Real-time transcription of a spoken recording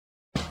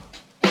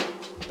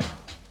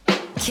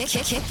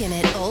Kicking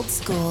it old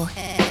school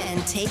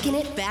and taking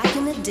it back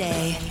in the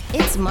day.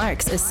 It's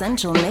Mark's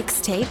Essential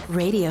Mixtape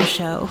Radio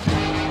Show.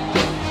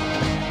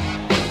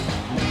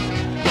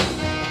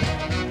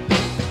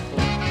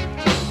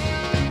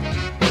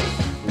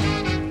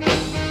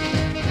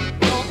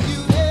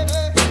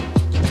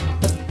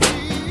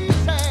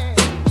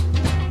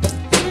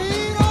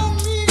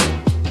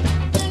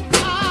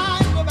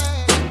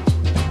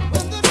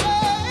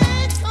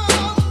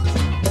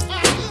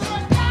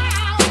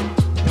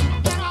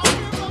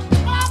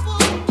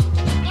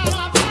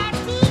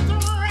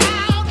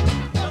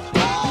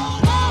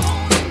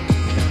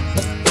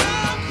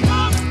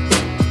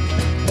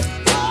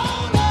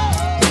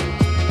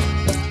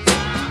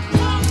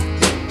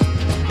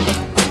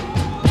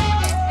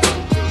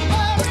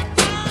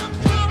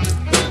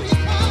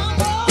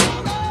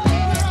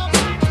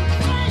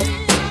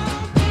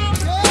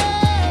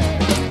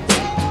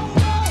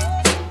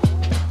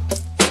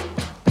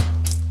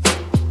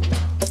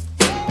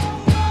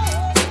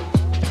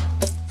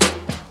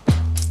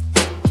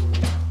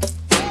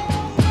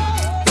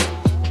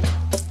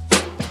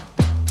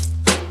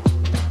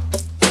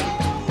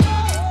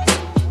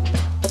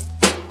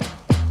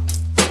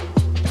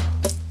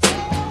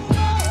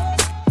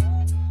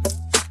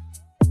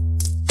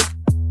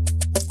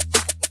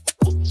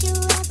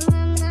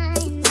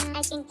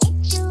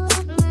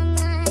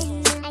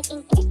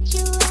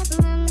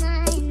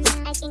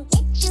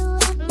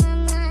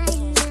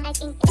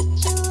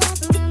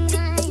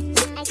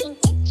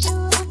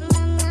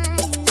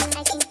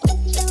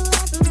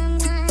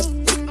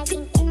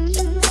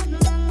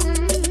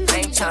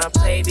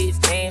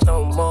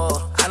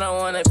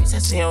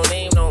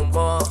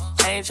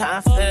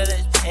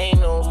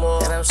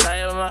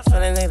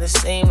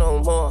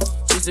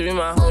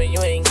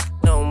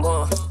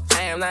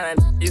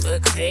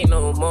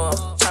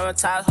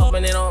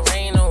 Hoping it don't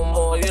rain no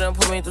more. You done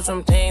put me through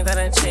some things that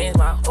done changed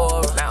my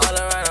aura. Now all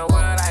around the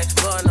world I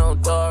explore no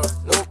Dora.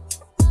 Nope,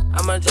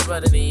 I'ma jump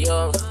out of the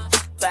Euro.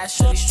 Fast,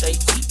 shorty, straight,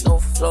 deep, no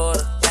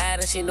Florida.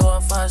 Bad and she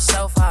doing for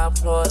herself, I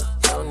applaud her.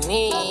 Don't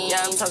need,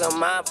 yeah, I'm talking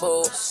my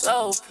boo.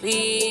 So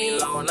please,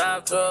 long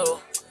I'm through.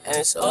 And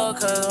it's all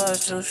cause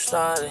what you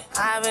started.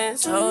 I been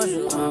told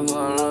you I'm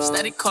gonna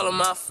steady calling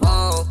my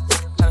phone.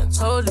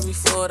 Told you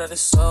before that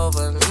it's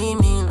over, leave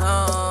me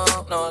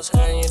alone. No, it's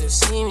hurting you to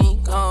see me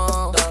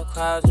gone. Dark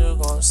clouds, you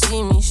gon'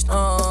 see me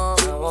storm.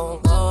 I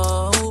won't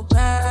go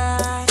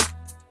back,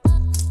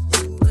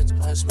 but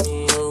trust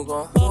me, you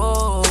gon'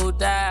 hold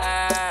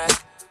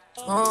that,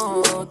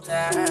 hold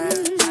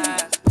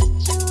that.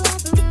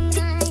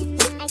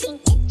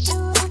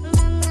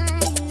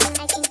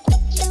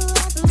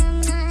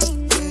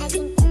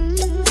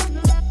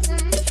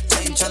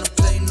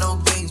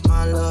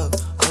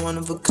 One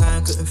of a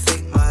kind, couldn't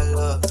fake my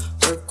love.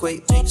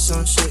 Earthquake makes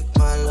some shake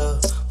my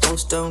love.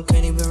 Most don't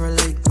can't even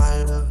relate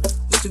my love.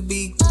 Used to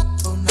be,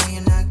 oh now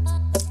you're not.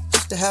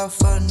 Used to have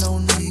fun, no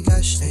now you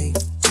got shame.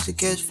 Used to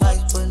catch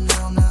fights, but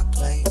now I'm not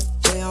playing.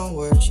 Play on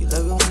words, she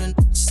love it when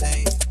the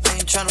say. I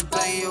ain't tryna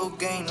play your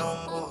game no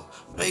more.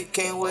 No, you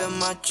can't wear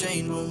my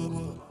chain no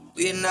more.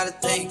 We not a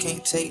thing,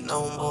 can't take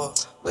no more.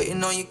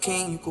 Waiting on your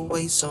king, you could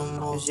wait some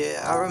more.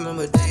 Yeah, I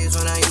remember days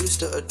when I used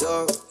to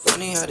adore her.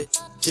 Funny how the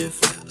shit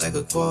felt like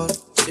a quarter.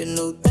 Get a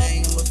new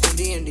thing, I'm a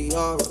Fendi and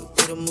Dior.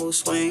 Get a mood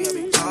swing, I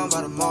be gone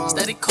by tomorrow.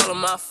 Steady calling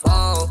my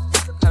phone.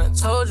 I done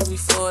told you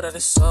before that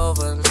it's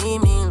over,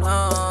 leave me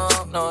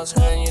alone. No, it's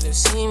hurting you to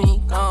see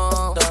me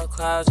gone. Dark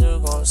clouds,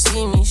 you gon'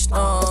 see me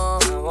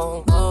storm. I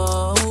won't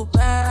go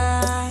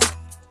back,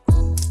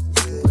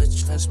 but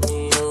trust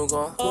me, you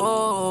gon'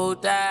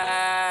 hold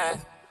that,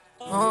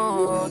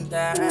 hold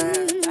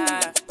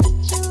that.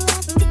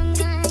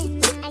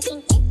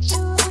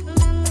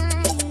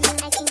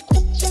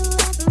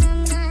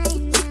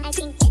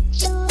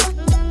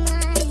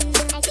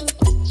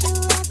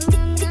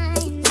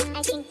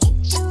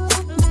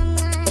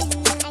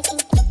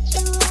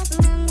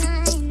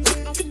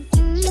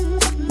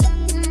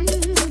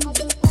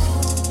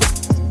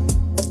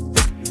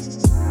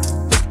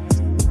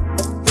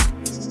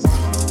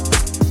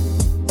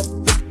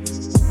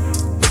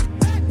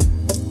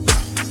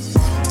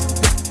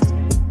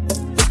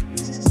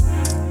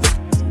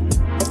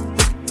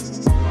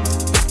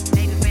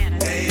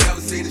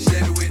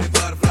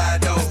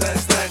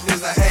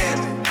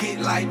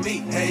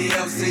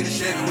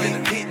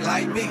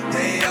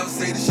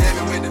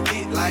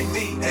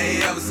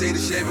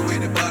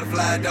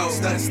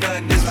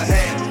 Stunt is a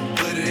hand,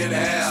 put it in the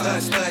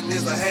air. Stunt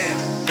is a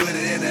hand, put it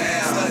in the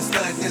air.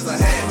 Stunt is a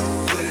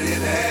hand, put it in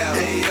the air.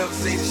 Hey, you ever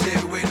seen the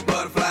Chevy with the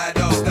butterfly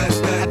door? Stunt is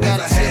a hand. I got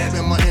a chip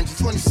in my engine,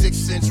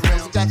 26-inch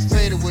rims. Got the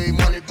fadeaway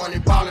money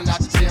ballin' out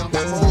the gym.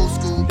 Got my old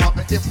school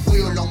bumpin', fifth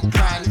wheel on my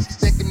grind.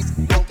 Thinking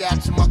broke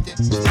out your monkey.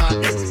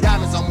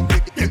 Diamonds on my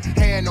picket,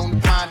 hand on the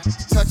pine.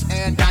 Touch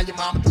and down your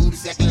mama do the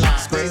second line.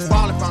 Sprays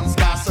falling from the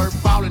sky, surf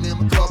falling in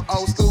my cup.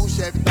 Old school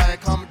Chevy thing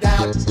coming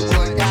down.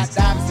 Boy, got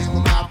diamonds in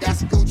my mouth, got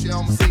some Gucci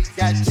on my seat,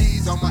 got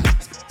G's on my.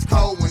 It's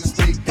cold when it's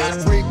sleep. Got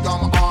a freak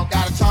on my arm,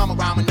 got a charm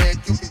around my neck.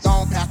 You can go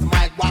on past the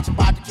mic, watch 'em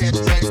about to catch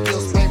a wreck.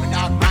 Still screaming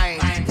out rain.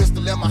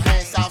 Pistol in my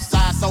hand, south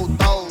side.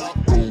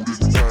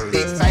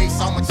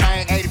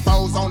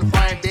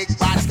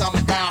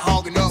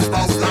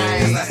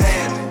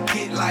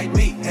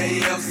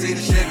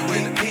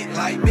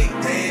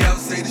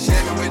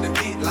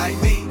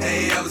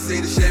 see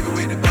the Chevy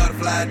with the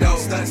butterfly door.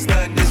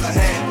 Stunt is a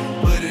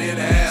hand, put it in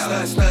the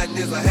air. Stunt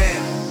is a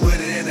hand, put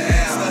it in the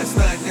air.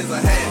 Stunt is a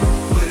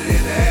hand, put it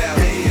in the air.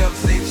 Hey, you ever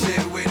see the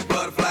Chevy with the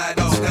butterfly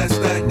door?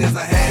 Stunt is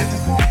a hand.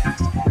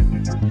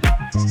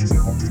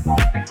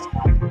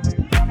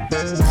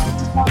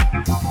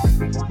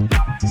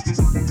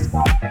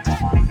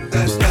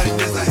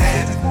 Stunt is a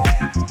hand.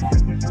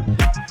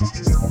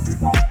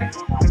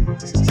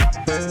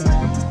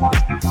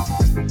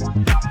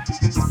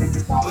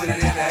 Put it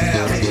in the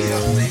air. Hey, you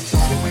ever see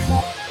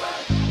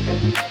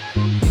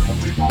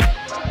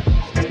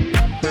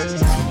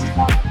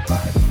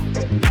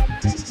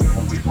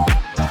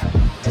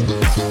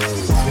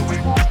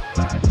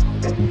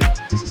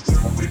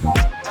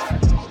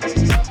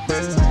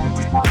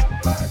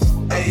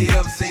Hey, you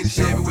ever seen the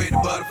Chevy with the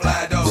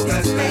butterfly door?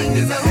 Stunt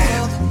is a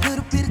hand.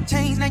 Little bit of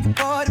change, now your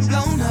body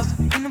blown up.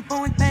 And I'm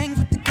pouring things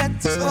with the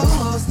guts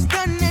exposed. It's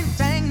done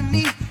anything to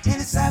me,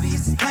 and it's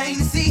obvious, it's plain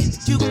to see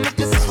that you can make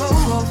us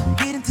explode.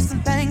 Get into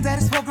some things that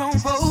is for grown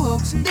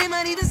folks, and they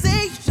might even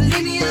say you should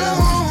leave me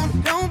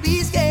alone. Don't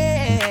be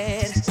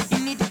scared, you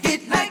need to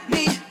get like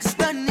me, 'cause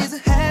stunting is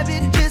a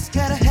habit, just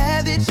gotta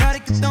have it. Shawty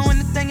can throw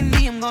anything at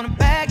me, I'm gonna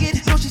bag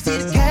it. So she see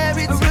the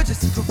carrots, or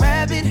just a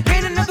rabbit.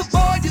 Ain't another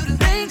boy do the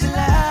things you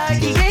like.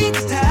 He ain't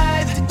the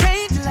type to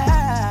change your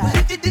life. But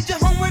if you did your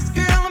homework,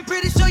 girl, I'm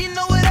pretty sure you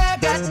know what I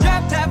got.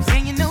 Drop tops,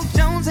 and you know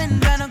Jones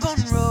and Vanna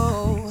gonna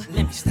roll.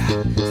 Let me stop.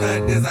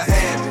 Stunt is a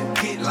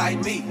habit, get like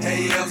me.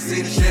 Hey, you ever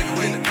see the Chevy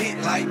with the beat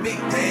like me?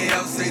 Hey, you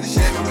ever see the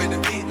Chevy with the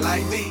beat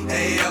like me?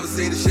 Hey, you ever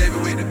see the Chevy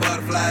with the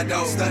butterfly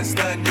door?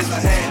 Stunt is a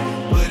hand,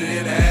 put it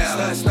in the air.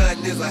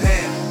 Stunt is a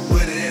hand,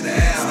 put it in the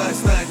air.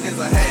 Stunt is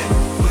a hand,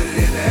 put it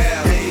in the air.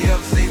 Hey, you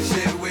ever see the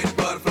Chevy with the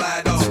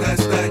butterfly door?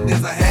 Stunt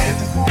is a hand.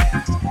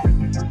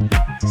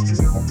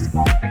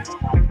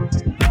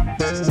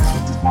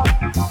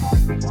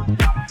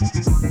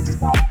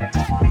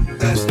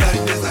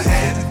 Stunt is a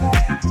hand.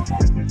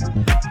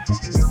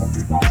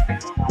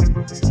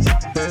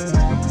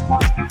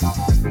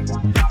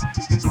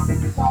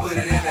 Put it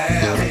in the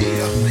air. Hey,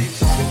 you ever see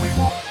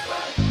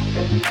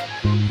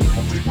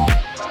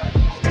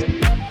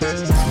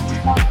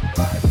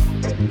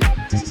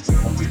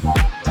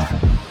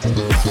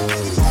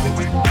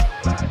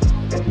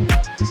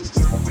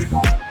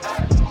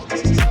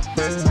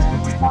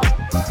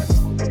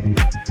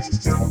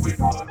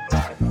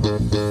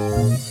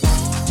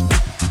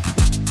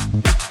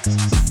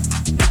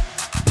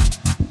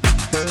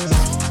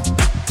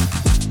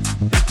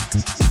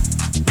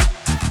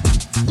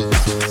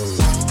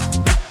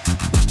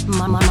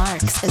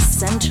Mark's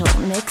Essential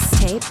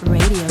Mixtape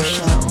Radio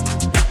Show.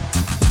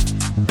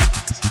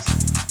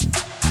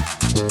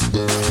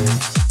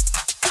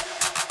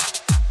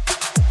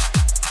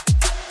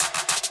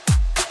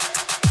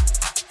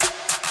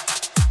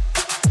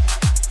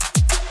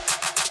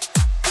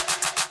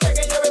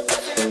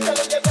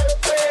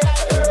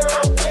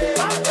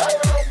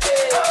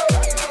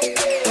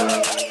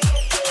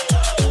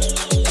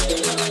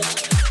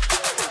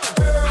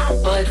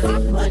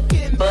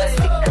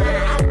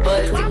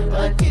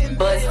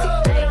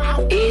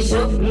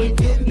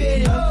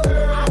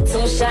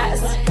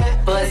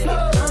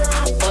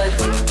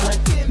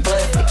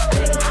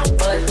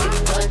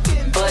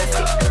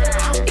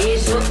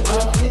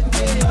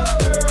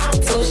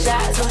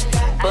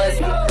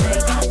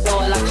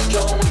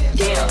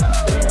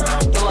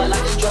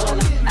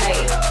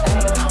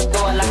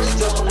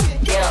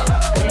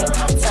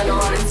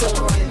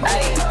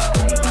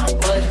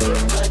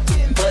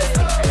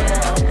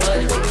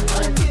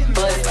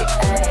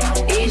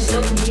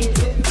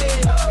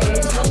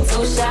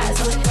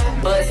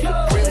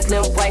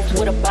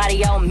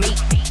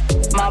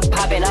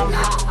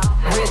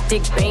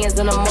 Thick bands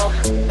in the mug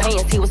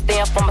pants. He was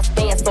staring from a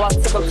stand, so I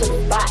took him to the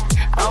spot.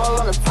 I don't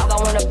wanna talk, I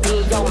wanna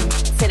be in your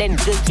Said that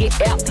nigga get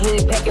out, he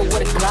ain't packing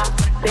with a Glock.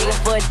 Begging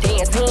for a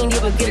dance, he ain't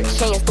even get a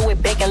chance. Throw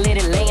it back and let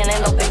it land,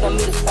 ain't no begging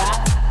me to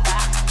stop.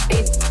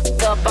 It's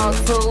up on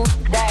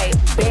Tuesday,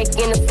 back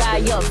in the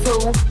side, yo,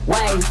 2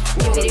 ways.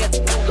 Give me that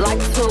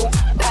like 2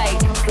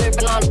 days.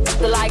 Slurping on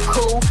the like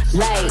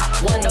Kool-Aid.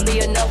 One to be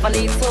enough, I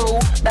need 2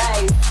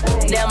 days.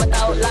 Damn, I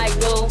thought like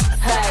do,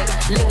 hey.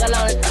 Lick on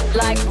it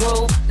like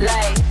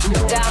roulette. You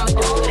got me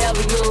do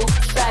whatever you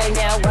say.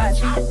 Now watch,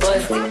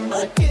 bust it,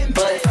 bust it,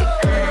 bust it,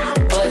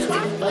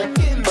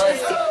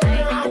 bust it.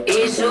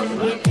 It's you,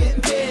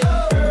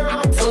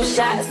 2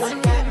 shots,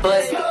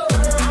 bust it, bust it,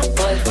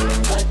 bust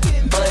it,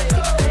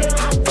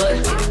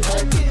 bust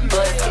it,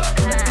 bust it.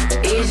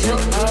 It's you,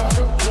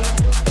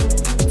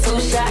 2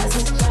 shots,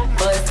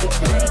 bust it.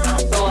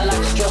 Throw it like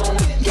a stroller,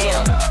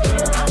 damn.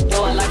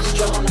 Throw it like a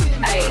stroller,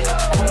 ayy.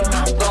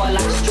 Throw it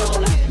like a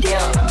stroller,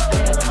 damn.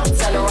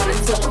 Turn around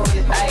and took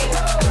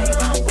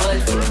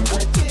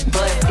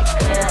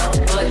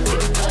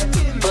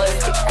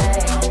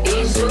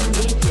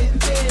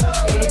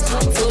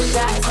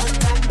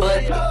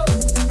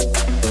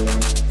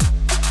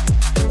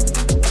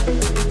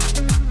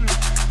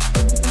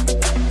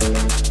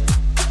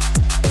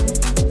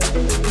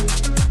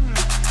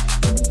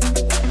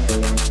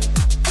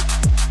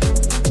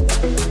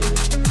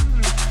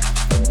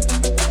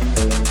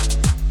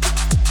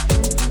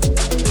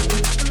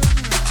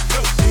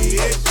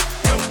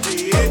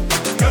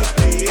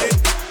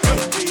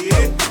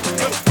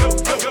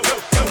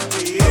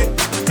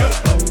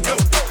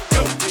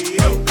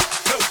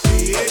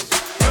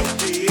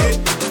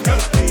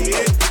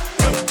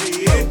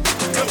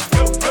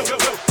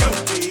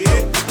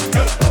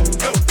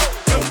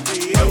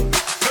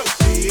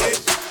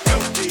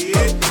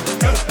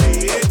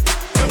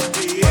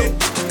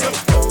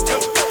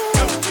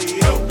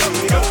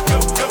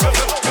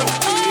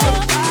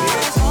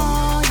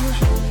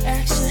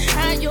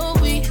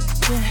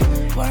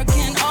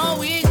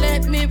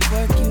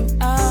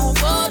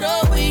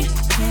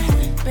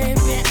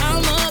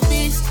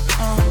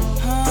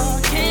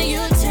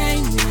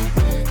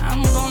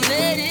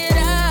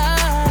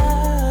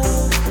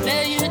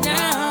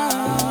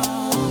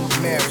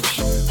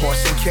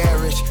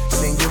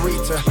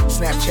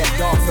Snapchat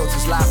dog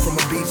filters live from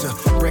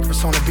Ibiza.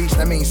 Breakfast on the beach,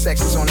 that means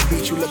sex is on the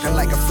beach. You looking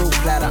like a fruit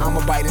platter,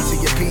 I'ma bite into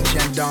your peach.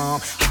 And I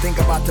think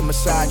about to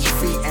massage your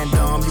feet. And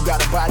you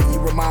got a body, you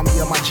remind me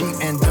of my Jeep.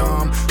 And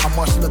I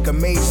must look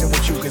amazing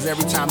with you, cause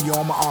every time you're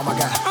on my arm, I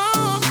got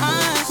all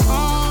eyes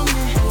on me.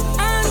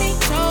 I need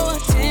your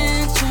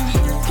attention.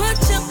 Put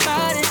your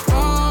body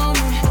on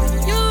me.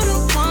 You the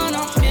one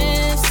I'm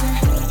missing.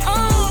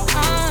 All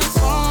eyes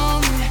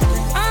on me.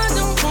 I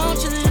don't want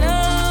your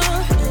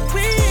love.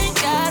 We ain't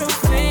gotta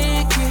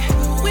fake it.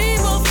 We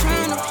both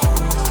tryna.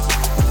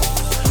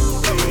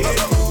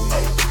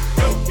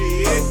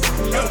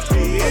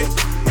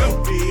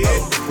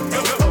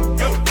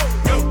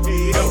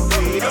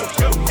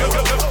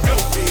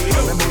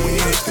 Remember when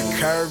you used to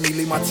curve me,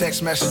 leave my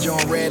text message on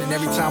red, and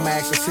every time I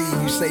ask to see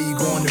you, you say you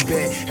going to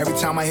bed. Every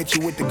time I hit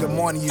you with the good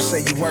morning, you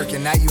say you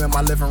working. Now you in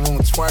my living room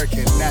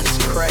twerking. That's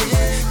crazy.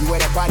 You wear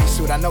that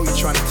bodysuit, I know you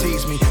trying to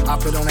tease me. I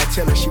put on that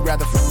Tiller, she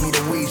rather fuck me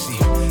than Weezy.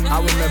 I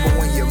remember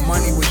when your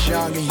money was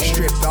young and you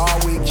stripped all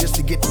week just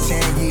to get the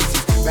 10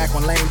 Yeezys. Back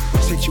when lame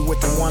hit you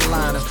with the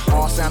one-liners,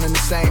 all sounding the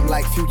same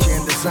like Future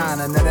and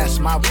Designer. Now that's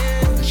my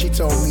and she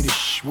told me to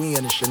we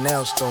in the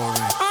Chanel store.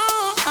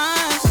 All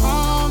eyes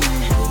on me.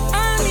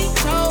 I need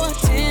your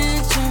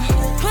attention.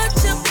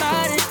 Put your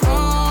body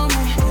on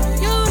me.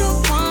 You the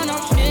one I'm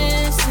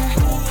missing.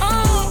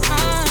 All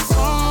eyes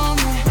on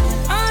me.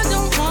 I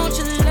don't want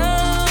your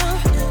love.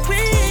 We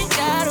ain't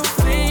gotta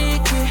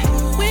fake it.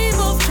 We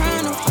both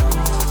tryna.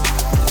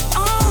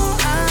 All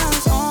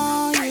eyes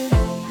on you.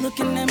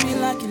 Looking at me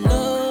like you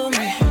love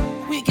me.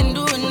 We can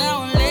do it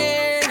now and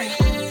later.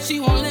 She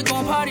won't lick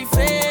on party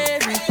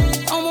favor.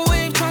 On my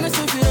wave tryna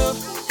switch it up.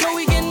 Know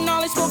we getting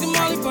all this smoking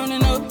Molly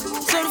burning up.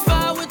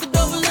 Certified with the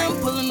double M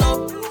pulling up.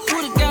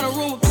 Would've got a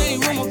room, a clean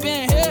room, I've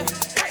been here.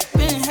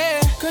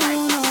 Girl,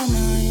 you know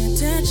my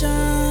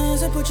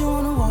intentions. I put you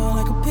on the wall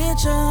like a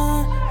picture.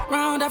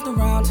 Round after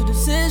round to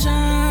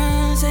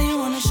decision. Say you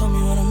wanna show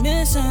me what I'm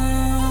missing.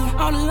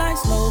 All the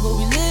lights low, but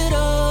we lit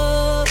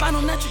up. I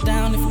don't let you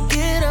down if we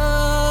get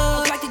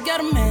up. Like you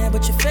got a man,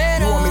 but you're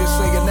fed up. You want me to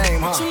say your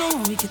name, huh? But you know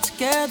when we get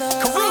together.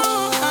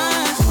 Kareem.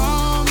 Eyes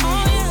on me.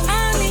 I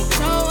need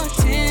your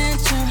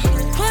attention.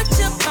 Put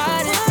your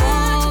body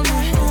on me.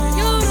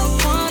 You the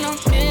one I'm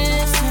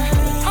missing.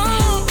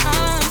 All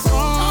eyes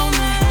on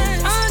me.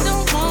 I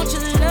don't want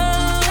your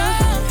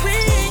love. We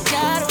ain't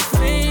gotta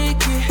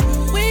fake it.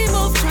 We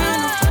both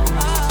tryna.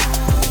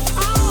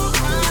 All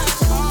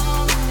eyes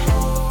on me.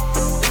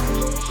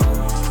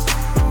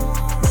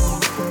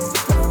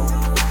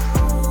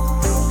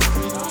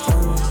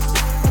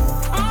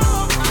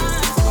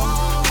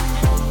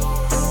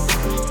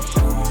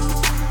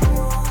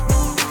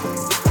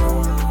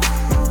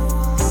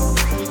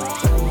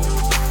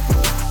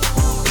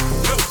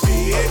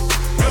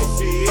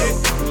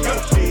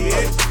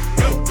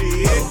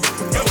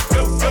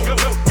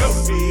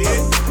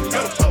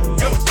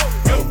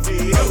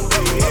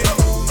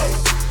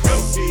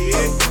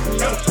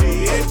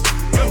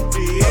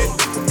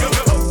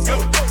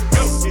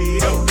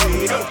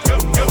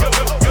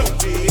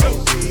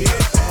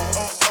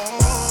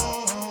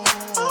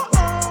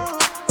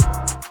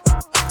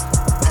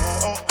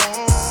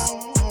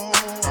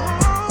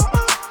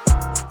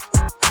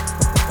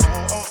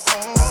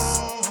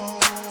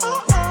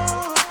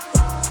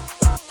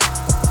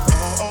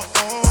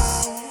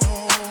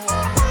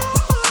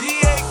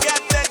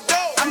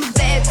 I'm a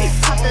bad bitch,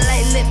 poppin'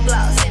 like lip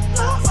gloss.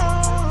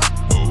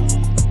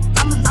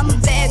 I'm a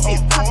bad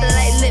bitch, poppin'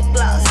 like lip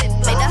gloss.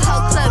 Make the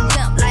whole club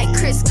jump like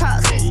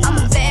crisscross. I'm a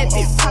bad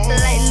bitch, poppin'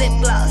 like lip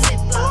gloss.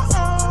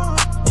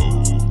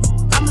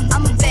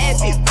 I'm a bad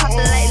bitch, poppin'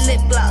 like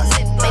lip gloss.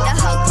 Make the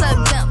whole club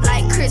jump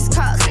like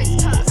crisscross.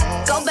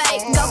 Go back,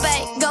 go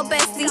back, go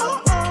bestie.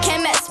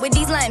 Can't mess with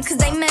these lames cause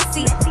they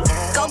messy.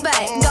 Go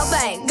back, go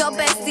back, go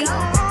bestie.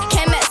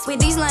 Can't mess with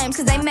these lames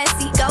cause they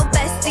messy. Go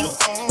bestie.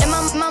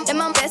 Them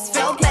my best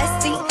friend,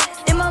 bestie.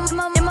 Them my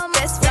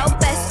best friend,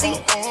 bestie.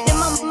 Them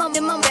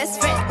my best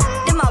friend.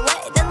 Them my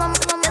what? Them my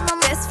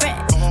best friend.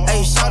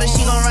 Hey, shawty,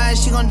 she gon' ride,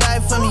 she gon' die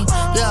for me.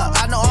 Yeah,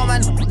 I know all my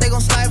they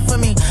gon' slide for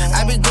me.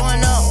 I be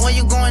going up when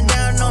you going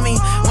down on me.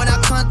 When I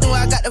come through,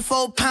 I got the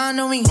 4 pound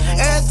on me.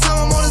 Every time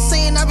I'm on the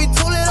scene, I be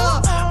tooling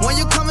up. When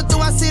you coming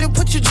through, I see to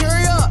put your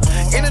jury up.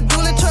 In a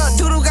dually truck,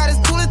 doodle got his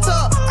tooling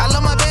tuck. I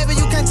love my baby,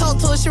 you can't talk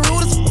to her, she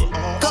rude as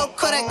Go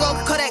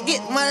Kodak,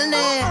 get money.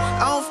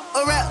 I don't f***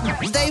 a rap,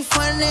 they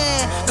funny.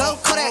 Go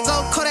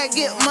Kodak,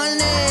 get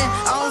money.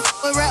 I don't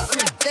f*** a rap,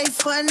 they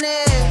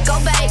funny. Go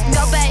back,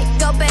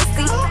 go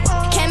bestie.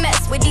 Can't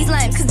mess with these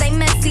lames cause they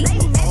messy.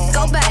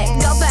 Go back,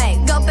 go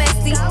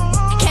bestie.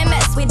 Can't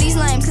mess with these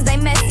lames cause they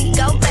messy.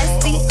 Go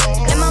bestie.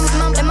 Them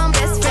my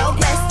best friend,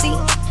 bestie.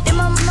 Them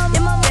my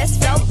best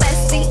friend,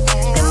 bestie.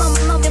 Them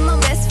my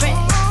best friend.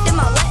 Them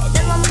my what?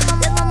 Them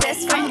my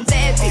best friend. I'm a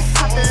bad bitch,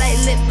 poppin' like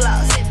lip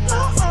gloss.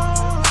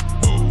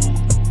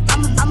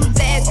 I'm a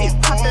bad bitch,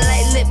 poppin'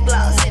 like lip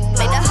gloss.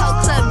 Make the whole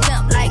club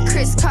jump like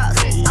crisscross.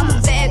 I'm a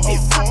bad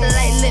bitch, poppin'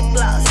 like lip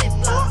gloss.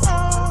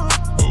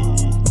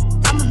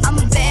 I'm a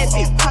bad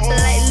bitch, poppin'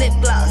 like lip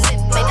gloss.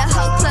 Make the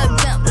whole club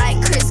jump like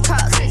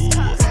crisscross.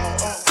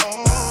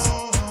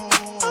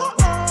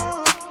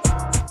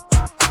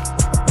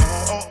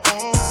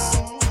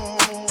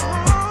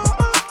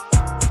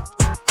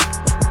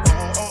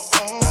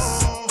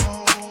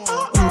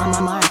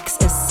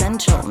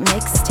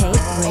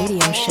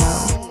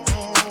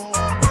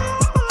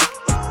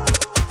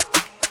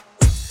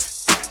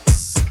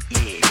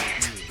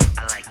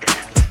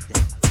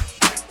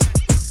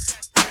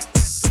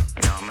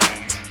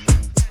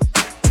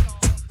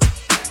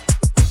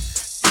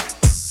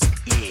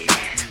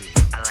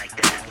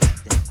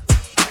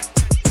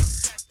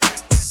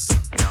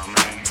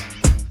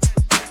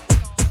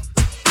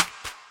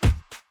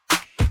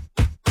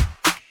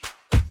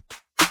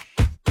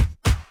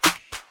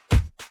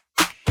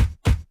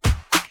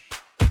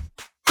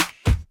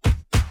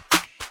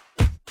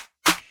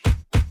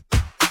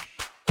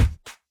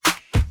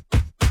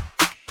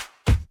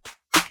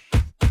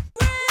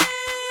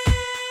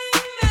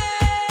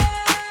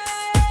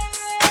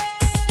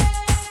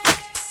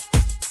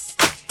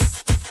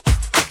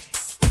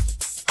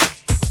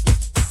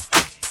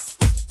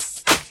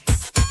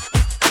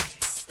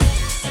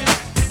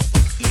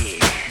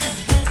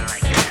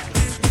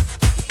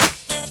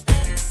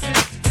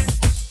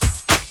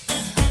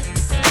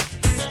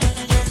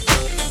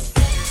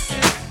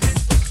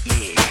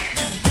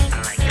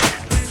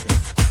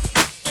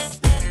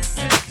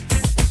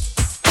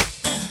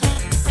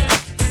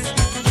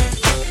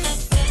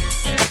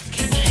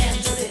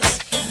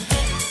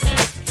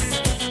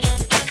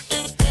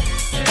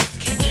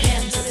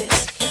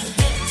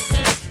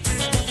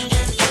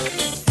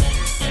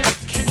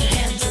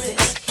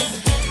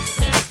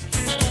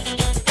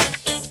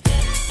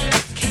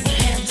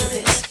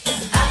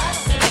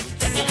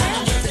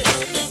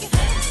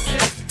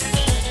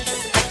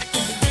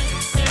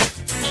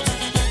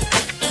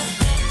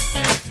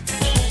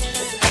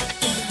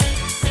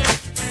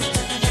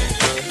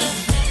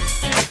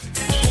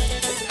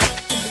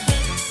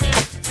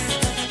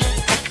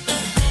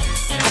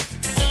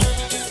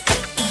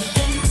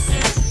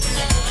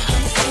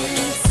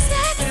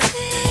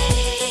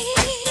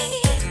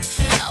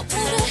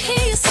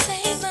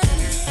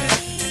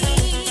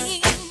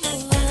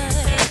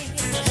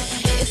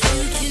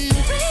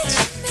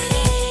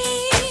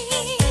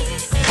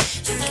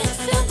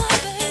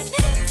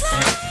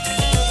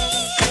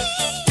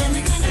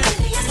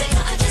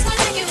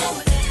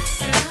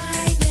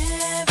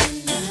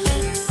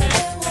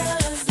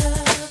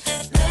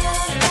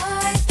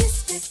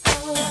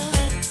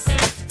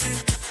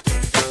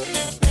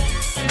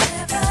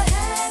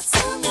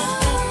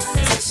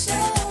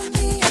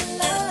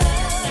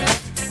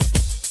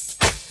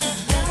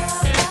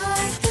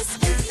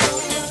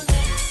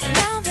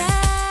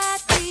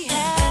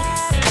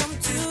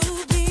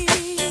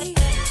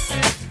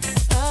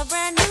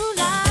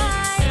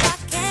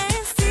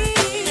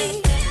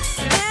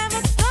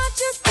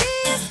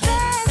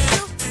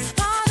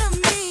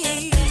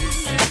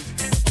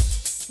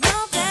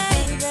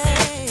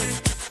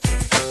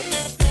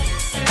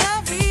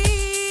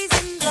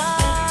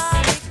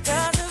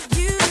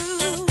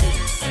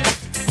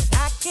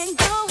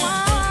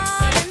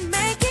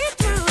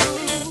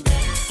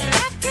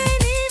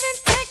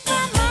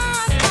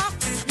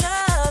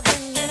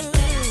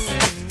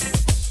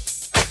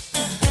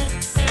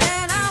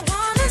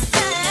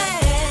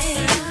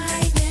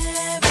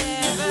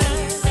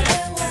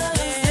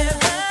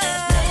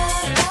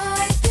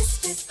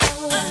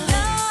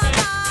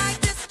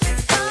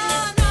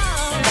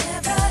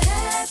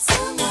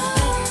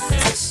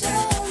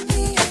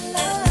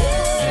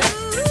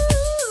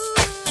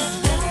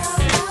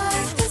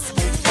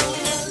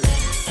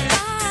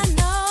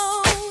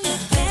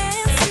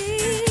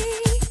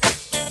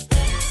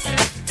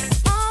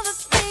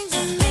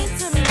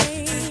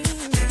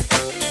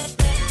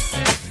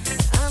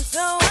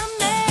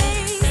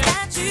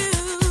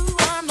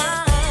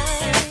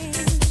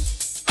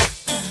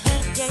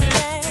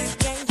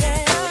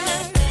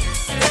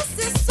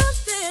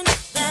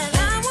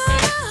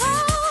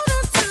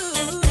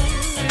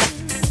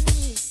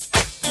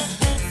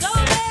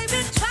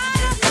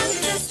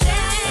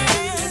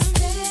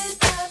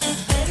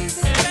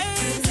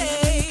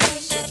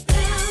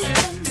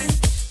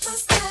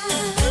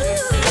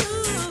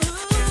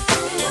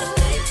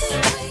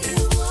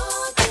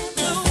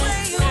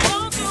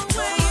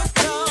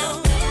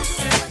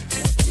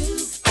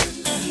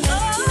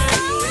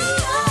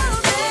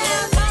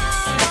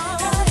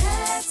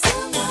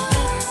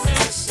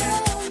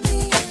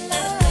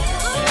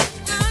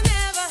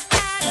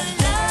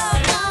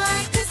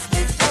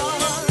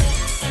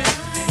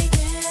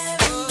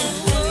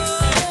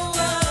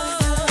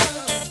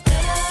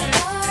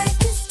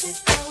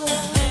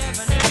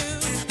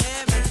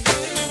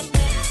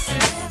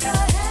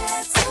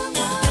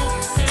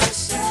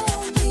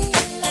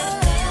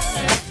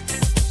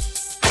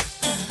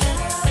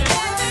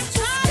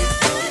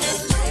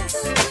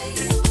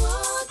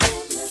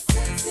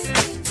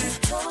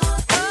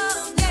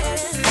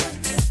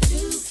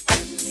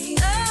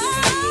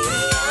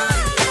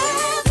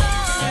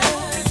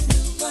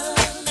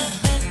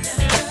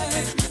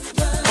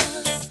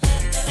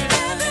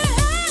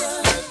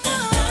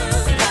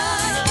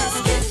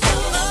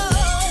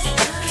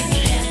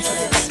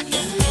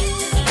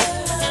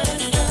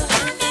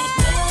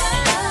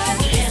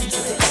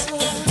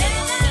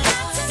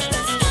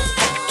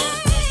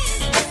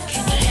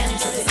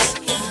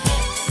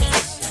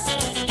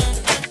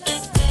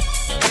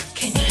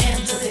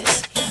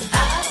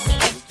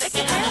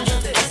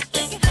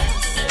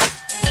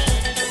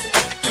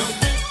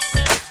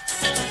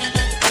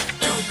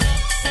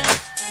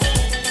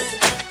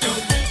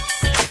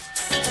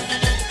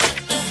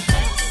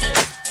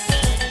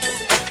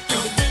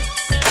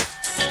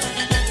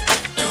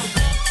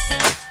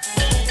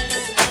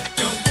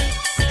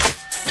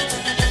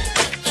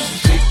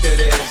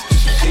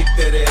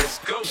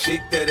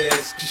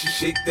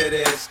 shake that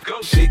ass,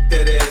 shake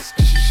that ass,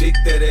 shake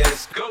that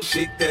ass,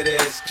 shake that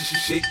ass,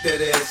 shake that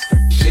ass,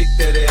 shake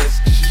that ass,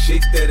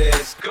 shake that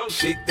ass,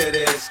 shake that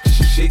ass,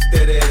 shake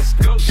that ass,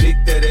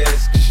 shake that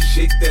ass,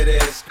 shake that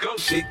ass,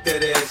 shake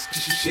that ass,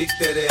 shake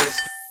that ass.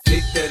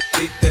 Shake that,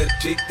 shake that,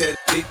 shake that,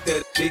 shake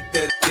that, shake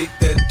that, shake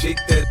that,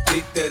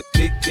 shake that, shake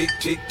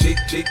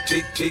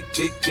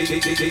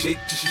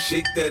that,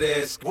 shake that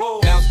ass.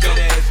 Bounce that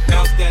ass,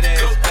 bounce that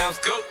ass,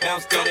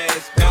 bounce that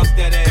ass, bounce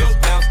that ass,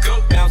 bounce that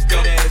ass, bounce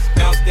that ass,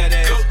 bounce that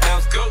ass, bounce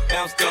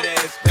that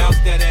ass, bounce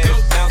that ass,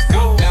 bounce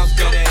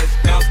that ass,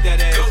 bounce that ass, bounce that ass, bounce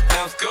that ass,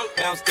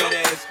 bounce that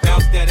ass,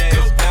 bounce that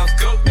ass, bounce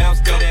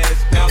that ass,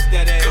 bounce that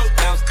ass,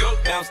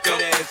 bounce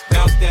that ass,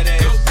 bounce that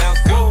ass,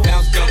 bounce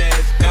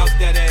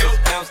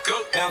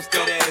bounce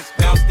that ass,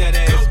 bounce that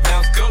ass, bounce that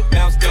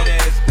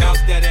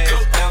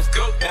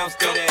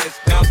ass,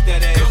 bounce that ass, bounce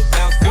that ass, bounce that ass,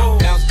 bounce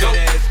that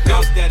ass,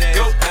 bounce that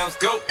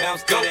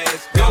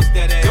ass, bounce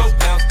that ass,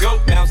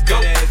 bounce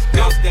that ass,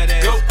 bounce that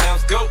ass,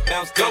 bounce that ass,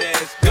 bounce that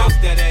ass, bounce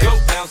that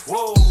ass,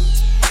 bounce.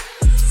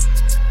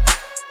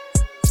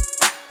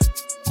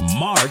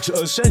 Mark's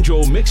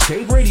Essential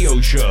Mixtape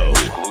Radio Show.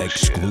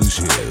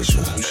 Exclusive.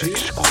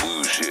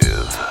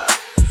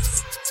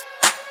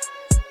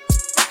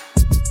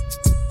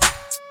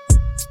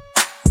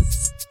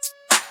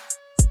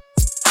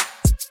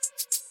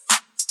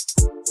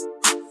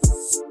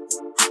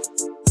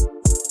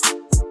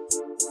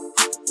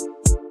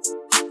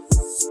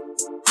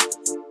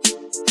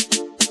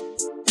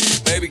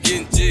 Baby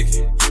getting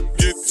jiggy,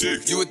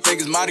 you would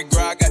think it's Mardi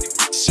Gras, I got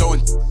it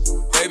showing.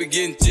 Baby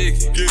getting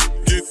jiggy,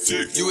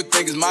 you would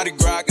think it's Mardi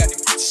Gras, I got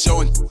it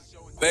showing.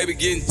 Baby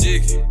getting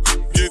jiggy,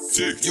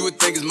 you would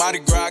think it's Mardi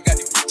Gras, I got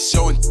it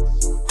showing.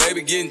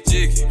 Baby getting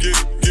jiggy,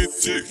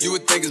 you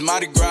would think it's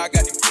Mardi Gras, I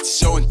got it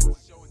showing.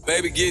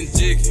 Baby getting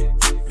jiggy,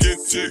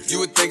 you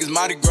would think it's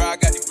Mardi Gras, I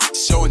got it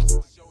showing.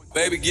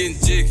 Baby getting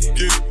jiggy,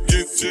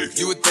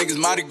 you would think it's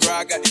Mardi Gras,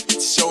 I got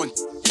it showing.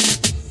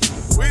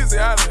 Weezy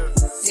out of here.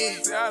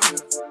 Yeah.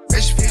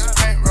 Bitch, piece of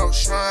paint roll,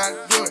 showing how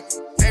to do it.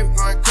 They be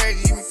going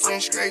crazy, you be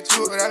getting straight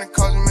to it. But I done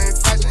caused a million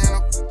fights and end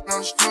up on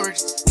the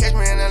stories. Catch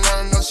me in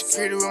Atlanta, no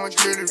security with my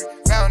jewelry.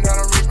 Found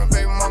out I'm rich, my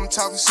baby mama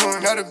talking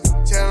soon. Another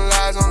telling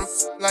lies on the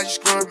like you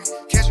screwing me.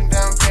 Catch me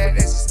down bad,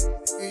 that's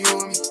you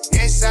with me.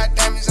 Inside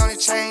diamonds on the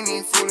chain,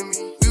 ain't fooling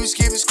me. We was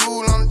skipping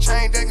school on the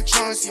train, they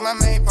controlling. See my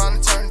main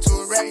partner turn into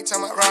a rat, he tell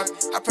my robbing.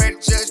 I pray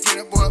the judge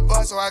get a boy a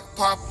bus so I can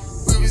pop it.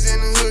 We was in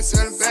the hood,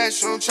 selling bad,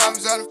 shooting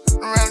choppers out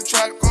around and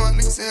try to go and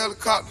lease a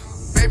helicopter.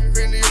 Baby,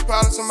 really a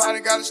problem,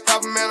 somebody gotta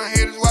stop him, man. I'm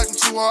haters watching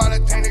too hard,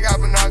 I think they got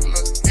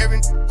binoculars.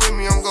 Every with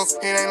me, I'm go, it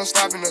ain't no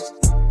stopping us.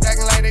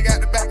 Acting like they got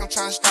the back, I'm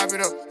trying to stop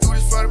it up. Do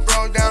this for the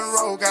bros down the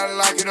road, gotta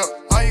lock it up.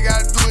 All you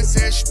gotta do is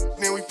say shit,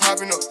 then we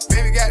popping up.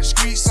 Baby got the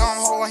streets on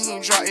hold, he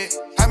ain't drop it.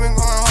 I been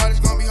going hard,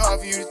 it's gonna be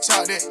hard for you to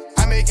talk that.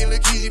 I make it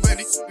look easy,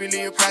 but it's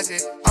really a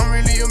process. I'm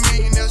really a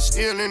millionaire,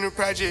 still in the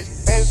project.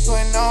 Baby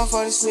putting on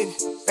for the city,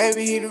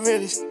 baby he the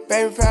realest.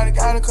 Baby probably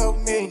got a couple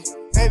million.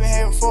 Baby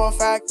having 4 or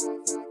 5.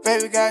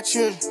 Baby got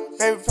children.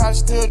 Baby probably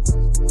still.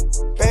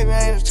 Baby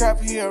ain't a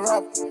trapper, he a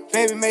rapper.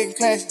 Baby making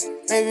classics.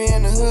 Baby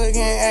in the hood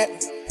getting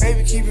active.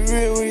 Baby keep it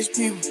real with his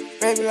people.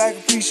 Baby like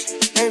a preacher.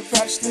 Baby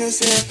probably still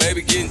selling.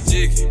 Baby getting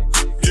jiggy.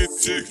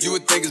 You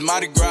would think it's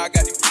Mardi Gras, I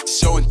got it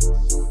showing.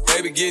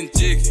 Baby getting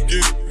jiggy.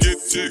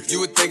 You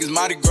would think it's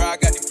Mardi Gras, I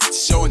got it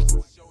showing.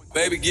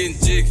 Baby getting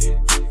jiggy.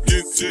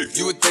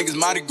 You would think it's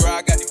Mardi Gras,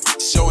 I got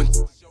it showing.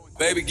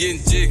 Baby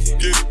getting jiggy.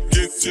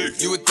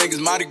 You would think it's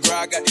Mardi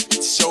Gras, I got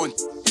it showing.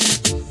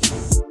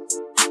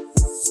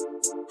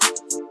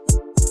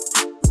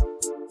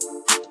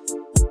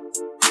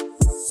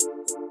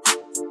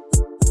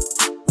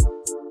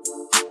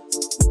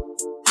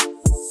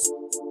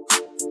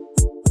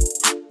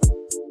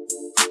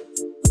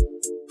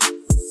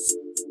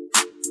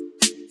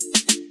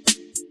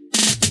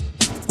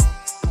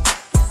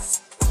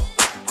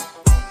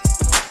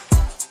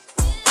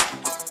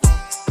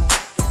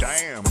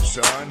 Damn,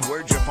 son,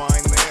 where'd you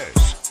find this?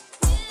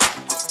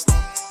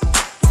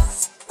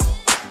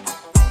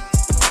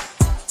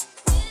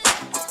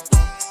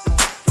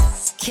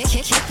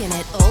 Kicking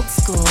it old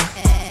school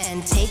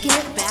and taking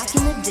it back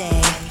in the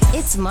day.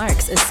 It's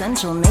Mark's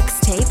Essential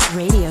Mixtape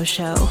Radio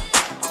Show.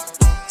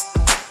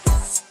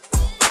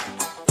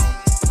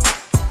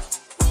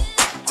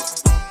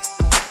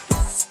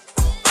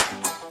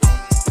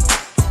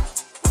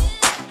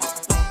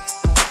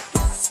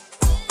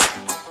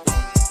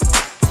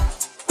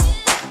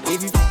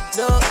 If you f***ed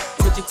up,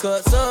 put your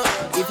cups up.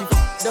 If you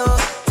f***ed up,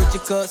 put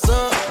your cups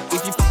up.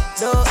 If you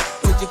f***ed up,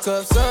 put your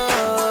cups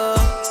up.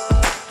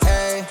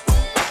 Hey,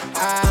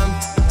 I'm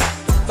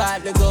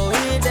about to go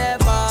hit that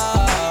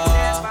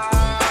bar.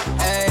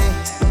 Hey,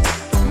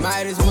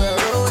 might as well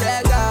roll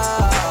that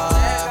guard.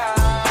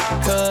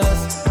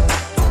 'Cause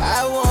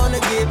I wanna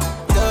get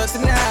up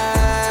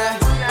tonight.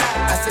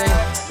 I say,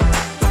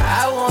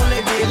 I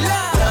wanna get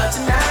up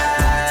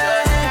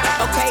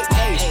tonight. Okay,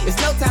 hey, it's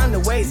no time to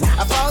waste.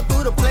 I fall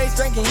through the place,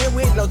 drinking here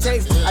with no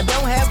taste. I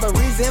don't have a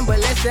reason, but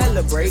let's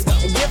celebrate.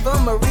 And give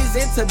them a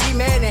reason to be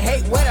mad and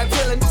hate what I'm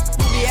killing.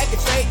 Be acting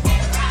straight.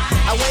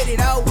 I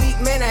waited all week,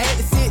 man, I had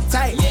to sit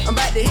tight. I'm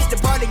about to hit the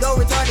party, go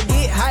retarded,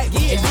 get hype.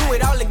 And do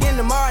it all again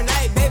tomorrow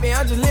night, baby,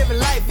 I'm just living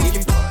life. If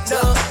you fucked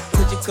up,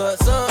 put your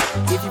cups up.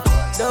 If you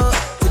fucked up,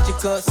 put your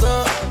cups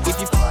up. If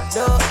you fucked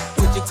up,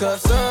 put your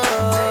cups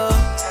up.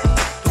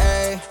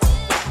 Hey,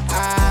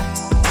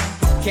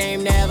 I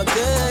came to have a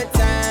good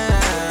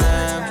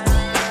time.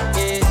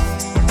 It's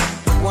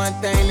one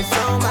thing that's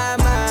on my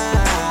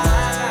mind.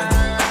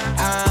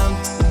 I'm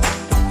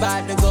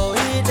about to go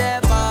hit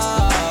that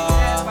bar.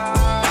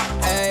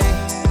 Hey,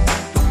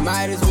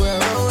 might as well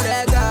roll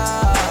that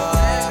car.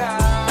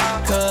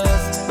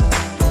 'Cause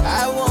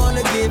I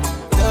wanna get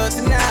love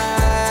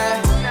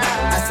tonight.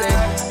 I say,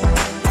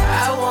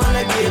 I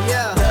wanna get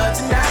love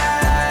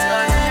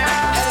tonight.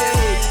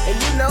 Hey, and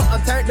you know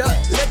I'm turned up.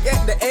 Look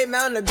at the 8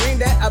 mountain of green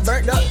that I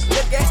burnt up.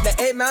 Look at the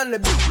 8 mountain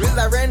of beers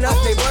I ran up.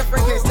 They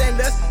boyfriend can't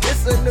stand us.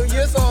 It's a new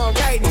year, so I'm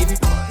right. If you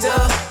fucked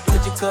up,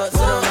 put your cups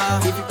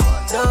up. If you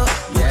fucked up,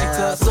 put your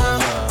cups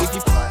up. If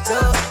you fucked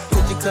up,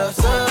 put your cups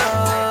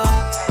up.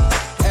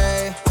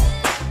 Hey,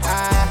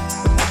 I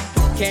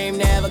came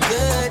to have a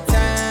good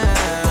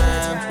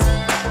time.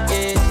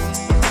 It's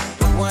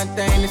one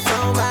thing that's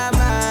on my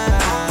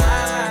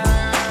mind.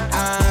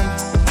 I'm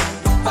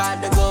about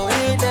to go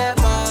hit that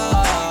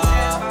bar.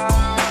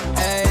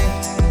 Hey,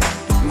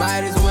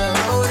 might as well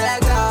roll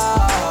that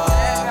car.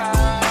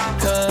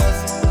 'Cause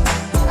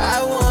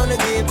I wanna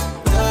get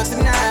love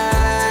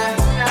tonight.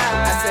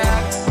 I said,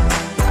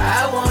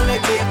 I wanna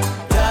get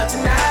love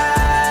tonight.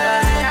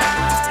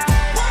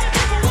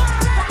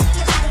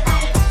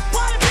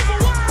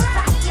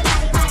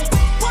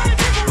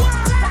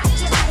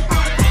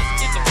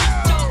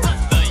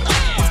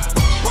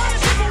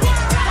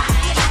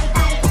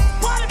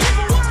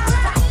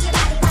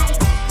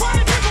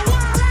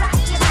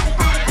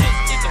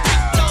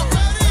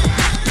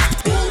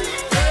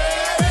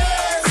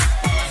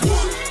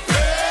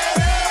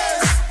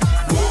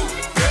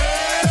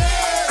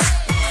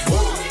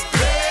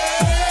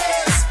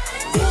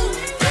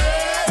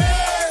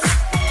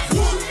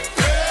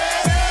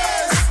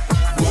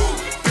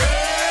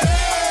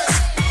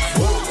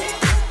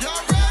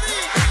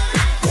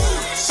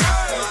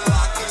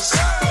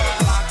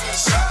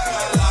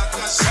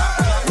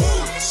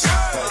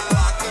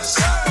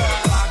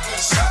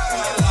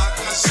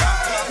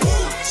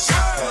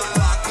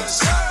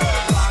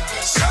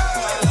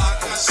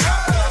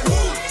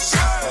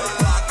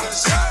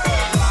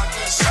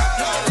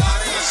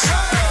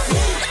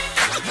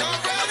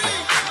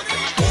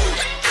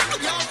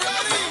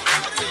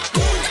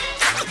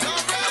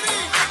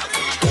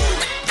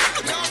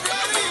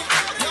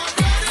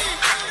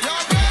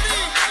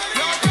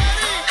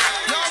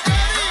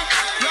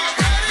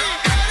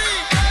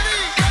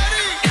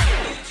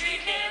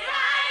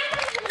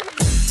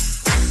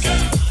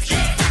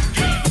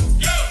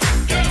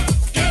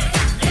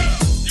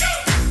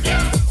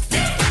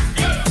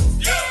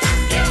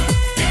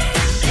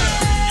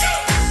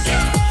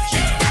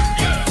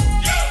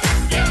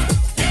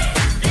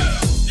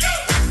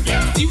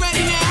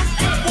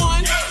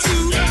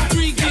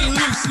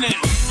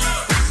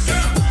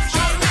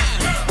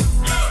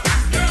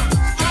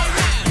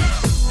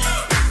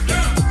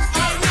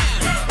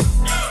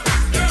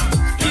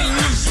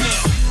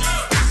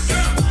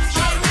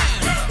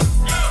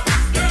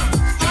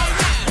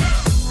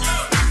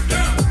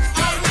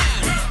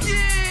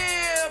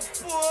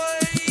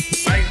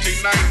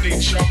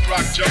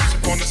 Rock jumps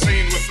upon the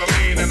scene with the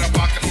lean and a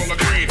pocket full of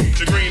green.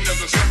 The green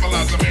doesn't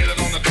symbolize I made it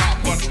on the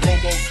top, but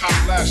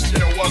RoboCop last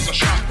year was a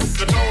shock.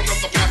 The tone of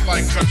the pop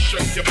like cut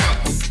shook your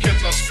butt. Kids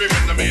are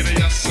screaming to me, the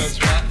yes says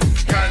what?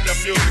 Kind of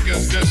music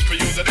is this for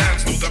you to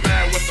dance to? The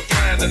man with the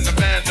plan and the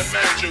band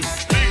demands you.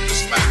 Leave the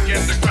smack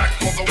and the crack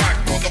for the whack,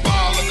 for the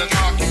ball and the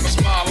knock, keep a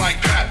smile like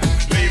that.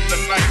 Leave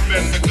the knife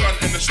and the gun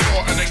in the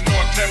store and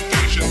ignore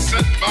temptation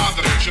sent by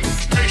the nation.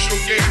 Facial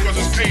game cause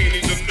it's pain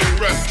needs a new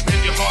rest. In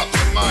your heart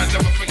and mind,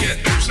 never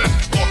forget who said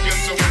walking.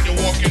 So when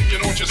you're walking, you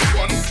don't just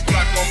run.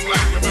 Black on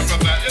black, remember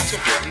that it's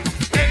important.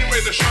 Anyway,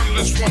 the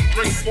shuttlest one,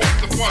 bring forth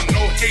the fun.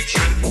 No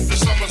hatred, the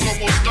summer's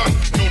almost done.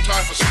 No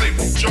time for sleep,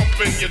 jump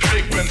in your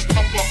tape and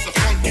pump up the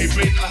funky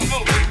beat. A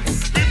hell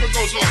Beaver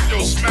goes off,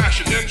 yo,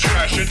 smash it, then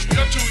trash it.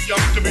 You're too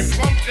young to be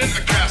plumped in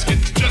a casket.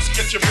 Just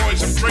get your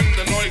boys and bring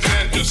the noise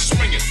and just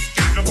swing it.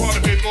 The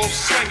party people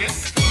sing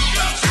it.